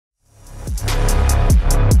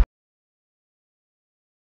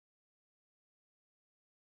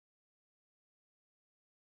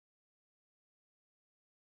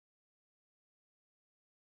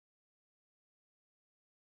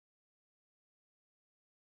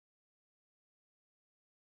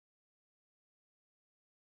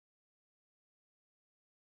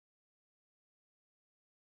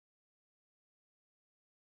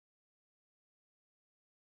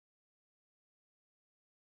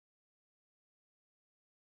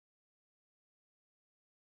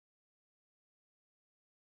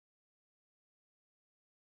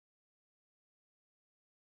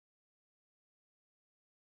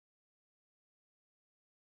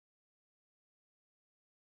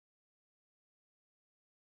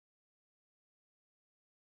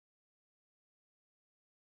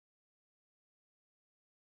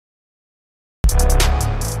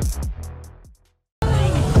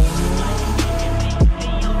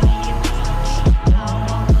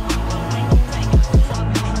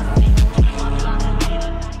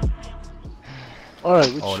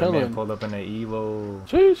Alright, we Oh, the chilling. man pulled up in the Evo.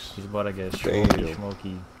 Jeez. He's about to get Damn.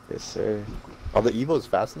 smoky. Yes, sir. Are the Evos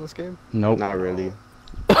fast in this game? Nope. Not really.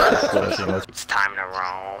 It's time to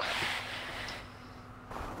roll.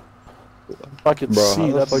 I can Bro, see how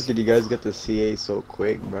the that. fuck did you guys get the CA so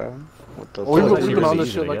quick, bro? What the We've fuck? been, we've been on this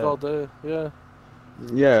Easy shit to like get. all day. Yeah.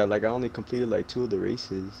 Yeah, like I only completed like 2 of the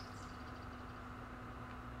races.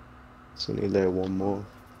 So need like 1 more.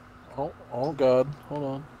 Oh god. Hold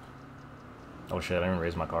on. Oh shit, I didn't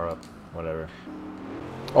raise my car up. Whatever.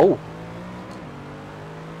 Oh.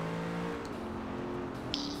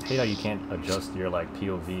 I hate how you can't adjust your like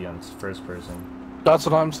POV on first person. That's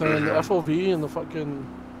what I'm saying. The FOV and the fucking.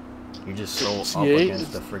 You're just so up C8,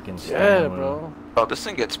 against the freaking Yeah, steering wheel. bro. Oh, this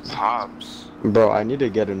thing gets pops. Bro, I need to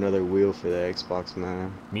get another wheel for the Xbox,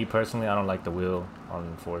 man. Me personally, I don't like the wheel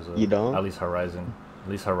on Forza. You don't? At least Horizon. At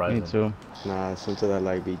least Horizon. Me too. Nah, sometimes I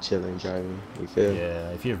like be chilling driving. You feel? Yeah,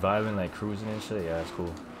 if you're vibing like cruising and shit, yeah, it's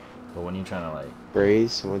cool. But when you're trying to like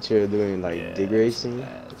Race, once you're doing like Yeah, dig racing,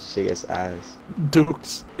 it's shit gets ass.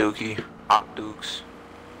 Dukes. Dookie. Op Dukes.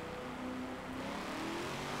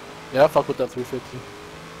 Yeah, I fuck with that 350.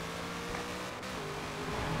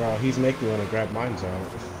 Bro, he's making me want to grab mines out.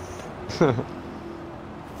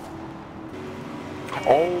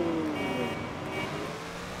 Oh.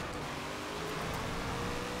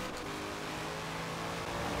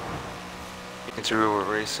 It's real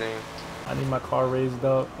racing. I need my car raised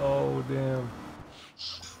up. Oh damn.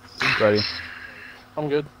 Ready. I'm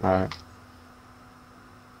good. Alright.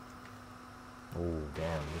 Oh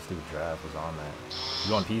damn, this dude draft was on that.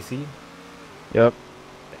 You on PC? Yep.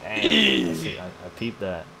 Damn. I peeped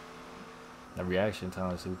that. The reaction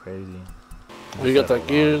time is too crazy. Oh, you got that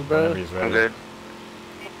gears, bro? Whenever he's ready. I'm good.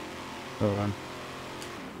 Hold on.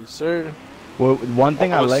 Yes, sir. Well, one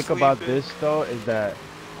thing I was like about sleeping. this though is that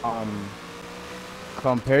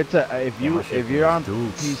compared to if Yeah, my shit if you're on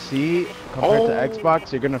goes dukes. PC compared to Oh.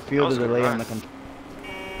 Xbox, you're gonna feel That the was a delay good on the run.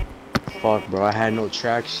 controller. Fuck, bro, I had no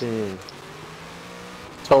traction.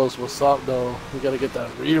 Tell us what's up, though. We gotta get that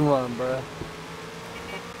rerun, bro.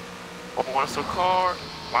 Oh, what's the car?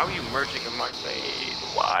 Why were you merging in my fade?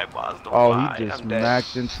 Why, boss? Oh, Why? he just I'm dead.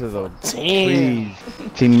 maxed into the Damn. trees.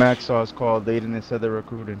 Team Max saw us called. They didn't say they're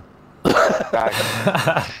recruiting.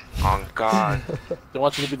 On God. They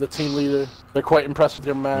want you to be the team leader. They're quite impressed with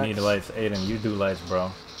your You match. need lights, Aiden. You do lights,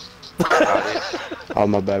 bro. Got it. Oh,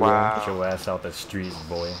 my bad, Wow. Get your ass out the streets,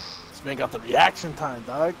 boy. This man got the reaction time,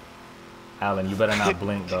 dog. Alan, you better not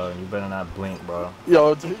blink, dog. You better not blink, bro.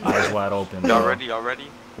 Yo, dude. Eyes wide open. Y'all bro. ready? Y'all ready?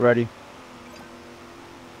 Ready.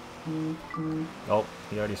 Oh,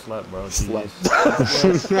 he already slept, bro. Slept.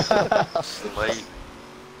 Jeez. Slate.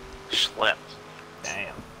 Schlepp.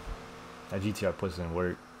 Damn. That GTR puts in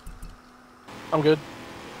work. I'm good.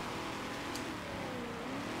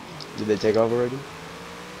 Did they take off already?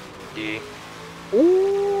 Yeah.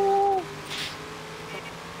 Ooh.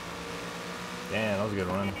 Damn, that was a good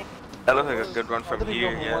run. That looks like a good run I from didn't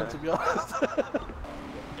here, go for yeah. one, to be honest.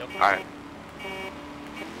 Alright.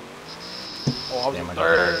 Oh, I was Damn, in I got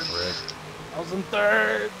third. that I was in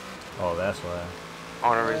third. Oh, that's why. I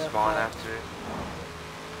wanna Yeah, respawn fine. after it.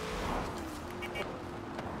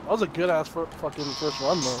 That was a good ass fucking first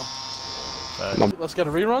run, though. But, Let's get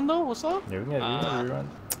a rerun, though. What's up? yeah, we can get a rerun.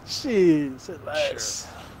 Jeez, say less.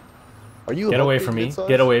 Are you Get away hoping from me. it's us?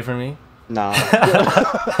 Get away from me. Nah. Oh,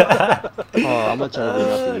 I'm gonna try to bring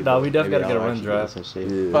up the Nah, we Evo. definitely Maybe gotta get a I'll run actually drive. some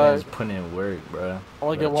shit. But- Man's putting in work, bro. I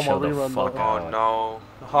want to get one more rerun, though. Oh no.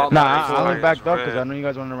 Hot Nah, lights, I only Fire backed up red. because I know you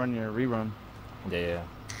guys want to run your rerun. Yeah.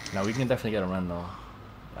 Now we can definitely get a run though.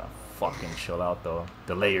 Fucking chill out though.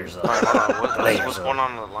 The layers up. Alright, hold on. The layers What's up. going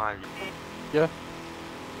on in the line? Yeah.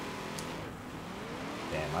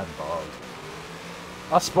 Damn, I balled.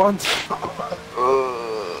 I spun.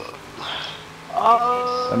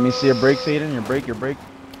 Let me see your brakes, Aiden. Your brake.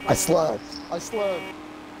 I slept. I slept.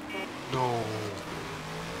 No.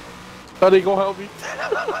 Buddy, go help me.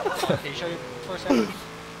 Can you show your first seconds?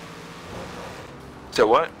 So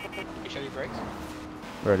what? Can you show your brakes?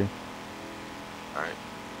 Ready. Alright.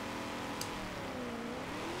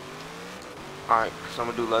 Alright, so I'm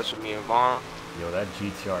gonna do less with me and Vaughn. Yo, that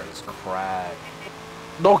GTR is crack.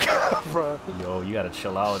 No camera. Yo, you gotta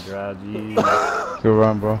chill out, drive. Jeez. Good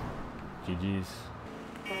run, bro. GG's.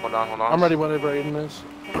 Hold on. I'm ready whenever Aiden is.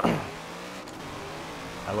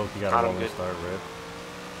 I look, you got a I'm rolling good. start, Rip.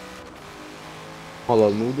 Hold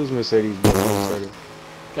on, move this Mercedes. Bro.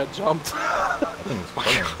 Got jumped. That thing is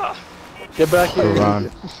pulling. Get back Good here.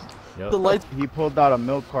 run. Yep. The lights. He pulled out a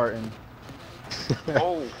milk carton.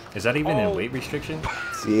 Oh. Is that even in weight restriction?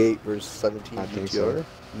 C8 versus 17 I think GTR. so.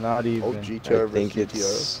 Not even. Oh, GTR I think versus GTR.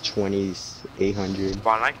 it's 2800.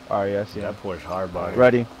 Spawn like Oh, yes, yeah. That Porsche hard body.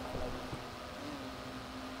 Ready.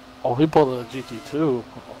 Oh, he pulled a GT2.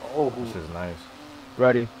 Oh, This is nice.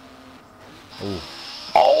 Ready. Ooh.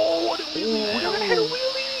 oh, what a wheelie! What a hit a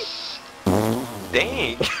wheelie!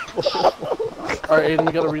 Dang! alright, Aiden,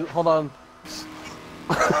 we gotta hold on.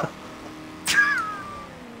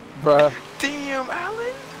 Bruh, Damn,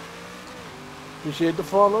 Alan! appreciate the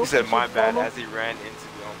follow. He said my appreciate the bad follow. as he ran into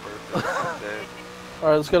me on purpose. Dead.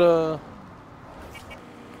 Alright, let's get a.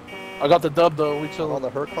 I got the dub though. We Oh, chillin'. the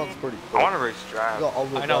Huracan's pretty I quick. want to race drive. Got all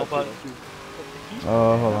the I know, drive, but- don't you?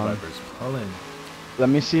 Oh, hold on. Viper's pulling. Let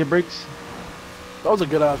me see your brakes. That was a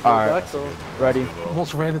good ass Alright. back though. Ready.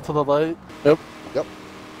 Almost ran into the light. Yep. Yep.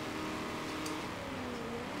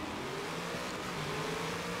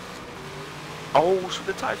 Oh, shoot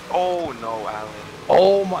the tires. Oh no, Alan.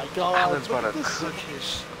 Oh my god. Alan's look about at to this. cook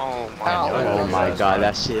his. Oh my Alan. god. Oh my god,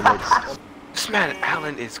 that shit looks. This man,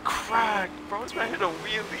 Alan, is cracked, bro. This man hit a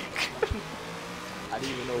wheelie. I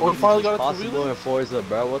didn't even know Oh, we finally got it to possible wheelie? in Forza,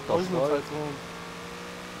 bro. What the Oh, he's in the fuck? Typhoon.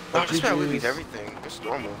 No, this man GG's. wheelies everything. It's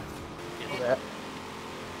normal.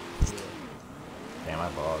 Damn, I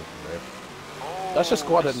logged. Rip. Oh, That shit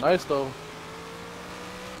squatted nice though.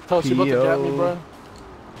 Toast, you about to get me, P.O. bro?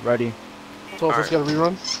 Ready. Toast, let's get a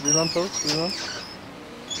rerun. Rerun, Toast. Rerun.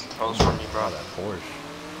 Close for me, Oh, bro. that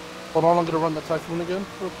Porsche. Hold on, I'm gonna run the Typhoon again,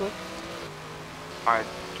 real quick. Alright,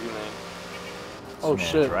 3 lane. Oh Man,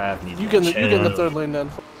 shit. drive needs You to get in the chill. third lane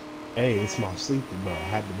then. Hey, it's my sleeper, bro. I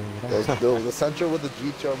had to bring it up. The Sentra with the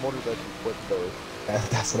GTR motor is actually quick though.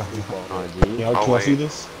 That's what I'm about. Oh, G. Y'all Oh, can I see wait.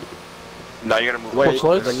 this? Now you gotta move. Wait, Push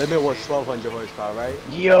lights? the limit was 1200 horsepower, right?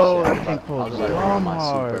 Yo, Shit, that thing I pulls was like, dumb my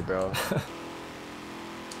super, hard. bro.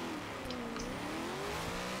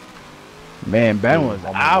 Man, Ben was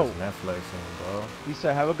Almost out. Netflixing, bro. He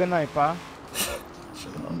said, have a good night, pa.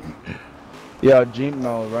 Yo, Jeep,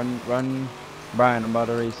 no, run, Brian, I'm about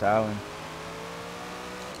to race Alan.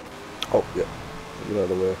 Oh, yeah. Get out of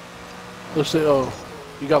the way. Let's see, oh.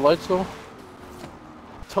 You got lights though?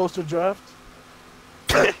 Toaster draft?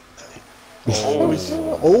 That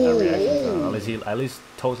reaction time. At least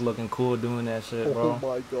Toast looking cool doing that shit, Oh bro.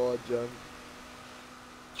 my god, Jen.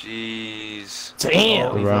 Jeez.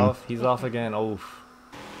 Damn, he's Run. off. He's off again. Oof.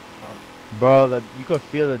 Bro, you could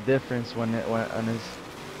feel the difference when it's,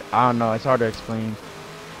 I don't know, it's hard to explain.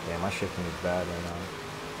 Damn, my shifting is bad right now.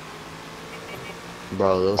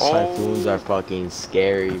 Bro, those Oh. Typhoons are fucking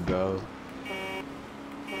scary, bro.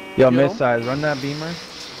 Yo, Yo. mid-size, run that Beamer.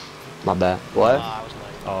 My bad. What? I was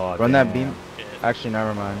like, Oh, Run that damn. beam. Actually,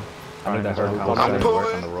 never mind. I think that's Alright, how go I'm side. pulling.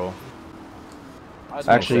 work on the roll.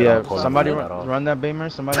 Actually, I'll yeah, pull somebody that at all. run that Beamer.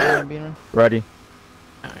 Somebody run that Beamer. Ready.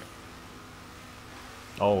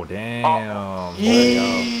 Oh, damn. Already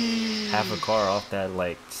out. Half a car off that,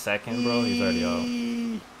 like, second, bro. He's already out.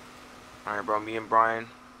 Alright, bro. Me and Brian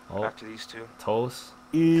Oh, after these two. Toast.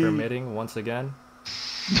 Permitting once again.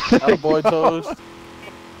 Attaboy, Toast.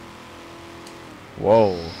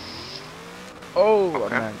 Whoa. Oh,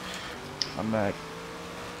 Okay. I'm back. I'm back.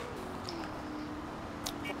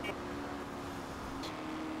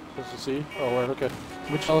 Just to see. Oh, right, okay.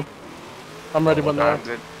 We chillin'. I'm ready when they're. I'm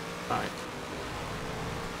good. oh,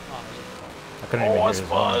 I couldn't even Oh, hear it's his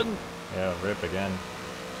horn. fun. Yeah, rip again.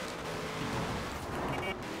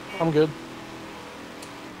 I'm good.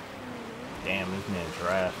 Damn, this man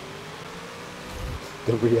draft.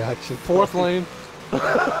 The reaction. Fourth lane.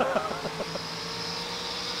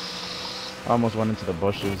 I almost went into the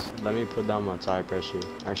bushes. Let me put down my tire pressure.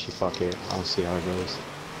 Actually, fuck it. I'll see how it goes.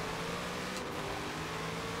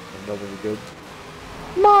 Another good.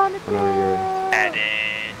 Whenever you're ready.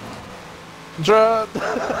 Edit. Draft.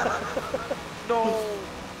 No.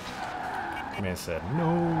 Man said,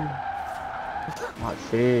 no. My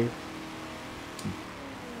face.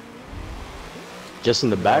 Just in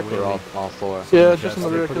the back or all four? Yeah, just in the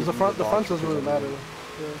rear, because the front doesn't really matter.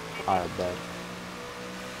 Alright, bet.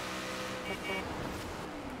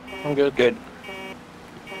 I'm good. Good.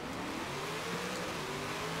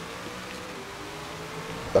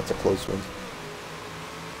 That's a close one.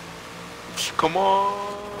 Come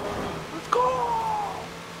on. Let's go.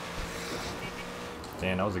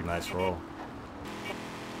 Damn, that was a nice roll.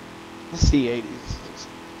 The C8 is just,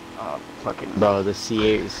 fucking. Bro, the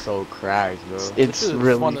C8 is so cracked, bro. This It's shit is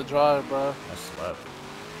really. fun to drive, bro. I slept.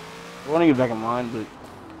 I want to get back in mine, but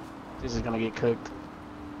this is gonna get cooked.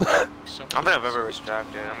 so I don't think I've ever race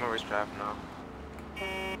draft, dude. I'm gonna race draft now.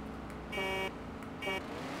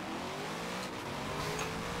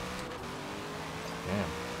 Damn.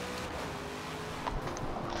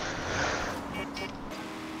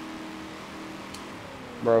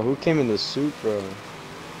 Bro, who came in the suit, bro?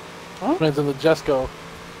 Man's in the Jesco.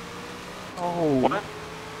 Oh. What?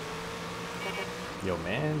 Yo,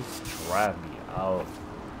 man, drive me out.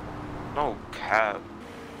 No cap.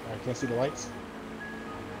 I can't see the lights.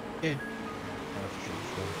 Yeah. Oh,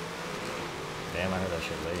 sure. Damn, I heard that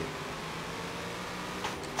shit late.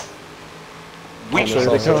 We And there's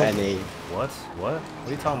Sure, also they NA. What? What? What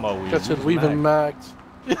are you talking about? That shit leaving magged.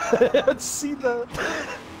 I see that.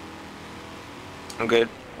 I'm good.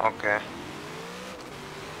 Okay.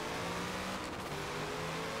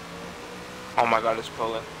 Oh my god, it's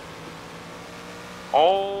pulling.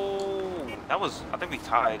 Oh, that was. I think we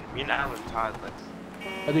tied. Me and Alan tied. Like,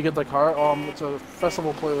 How do you get the car? It's a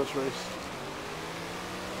festival playlist race.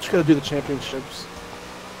 Just gotta do the championships.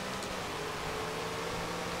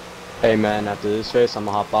 Hey man, after this race, I'm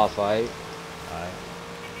gonna hop off, alright? Alright.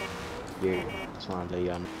 Yeah, just wanna let you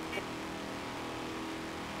know.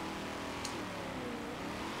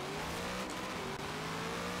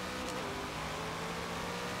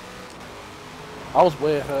 I was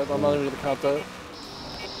way ahead. I'm not even gonna count that.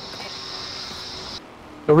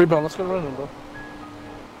 Go rebound. Let's go running, bro.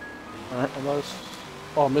 Alright, unless.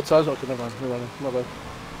 Oh, mid-size? Okay, never mind. We're running. My bad.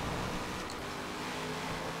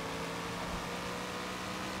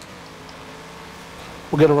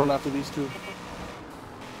 We'll get a run after these two.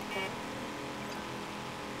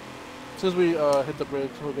 As soon as we hit the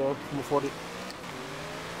bridge, we'll go from 40.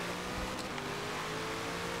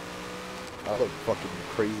 I look fucking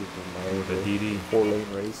crazy from my The DD.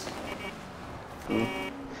 4-lane race.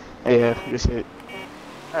 Yeah, just hit.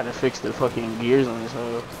 I had to fix the fucking gears on this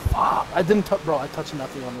hoe. Fuck! I didn't touch, bro. I touched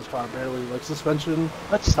nothing on this car, barely. Like suspension,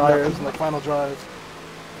 That's tires, and like final drive.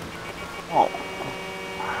 Oh.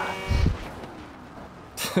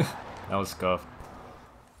 That was scuffed.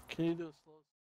 Can you do this?